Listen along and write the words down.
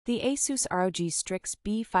The ASUS ROG Strix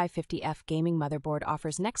B550-F gaming motherboard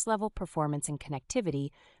offers next-level performance and connectivity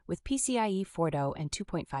with PCIe 4.0 and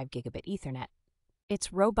 2.5 Gigabit Ethernet.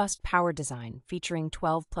 Its robust power design, featuring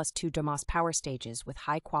 12 plus 2 DrMOS power stages with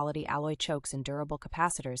high-quality alloy chokes and durable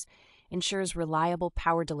capacitors, ensures reliable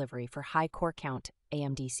power delivery for high core count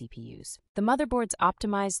AMD CPUs. The motherboard's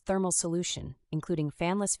optimized thermal solution, including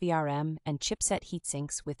fanless VRM and chipset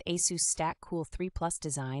heatsinks with ASUS Stack Cool 3 Plus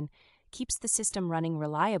design, keeps the system running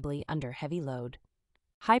reliably under heavy load.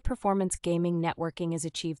 High-performance gaming networking is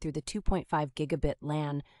achieved through the 2.5 Gigabit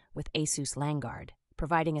LAN with ASUS LANGuard,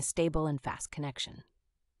 providing a stable and fast connection.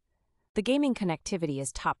 The gaming connectivity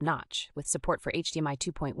is top-notch, with support for HDMI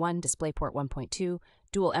 2.1, DisplayPort 1.2,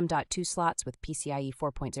 dual M.2 slots with PCIe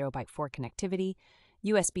 4.0x4 connectivity,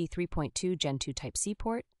 USB 3.2 Gen 2 Type-C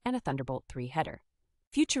port, and a Thunderbolt 3 header.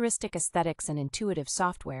 Futuristic aesthetics and intuitive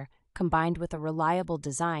software, combined with a reliable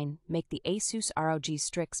design, make the ASUS ROG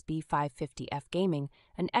Strix B550-F gaming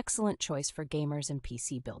an excellent choice for gamers and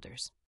PC builders.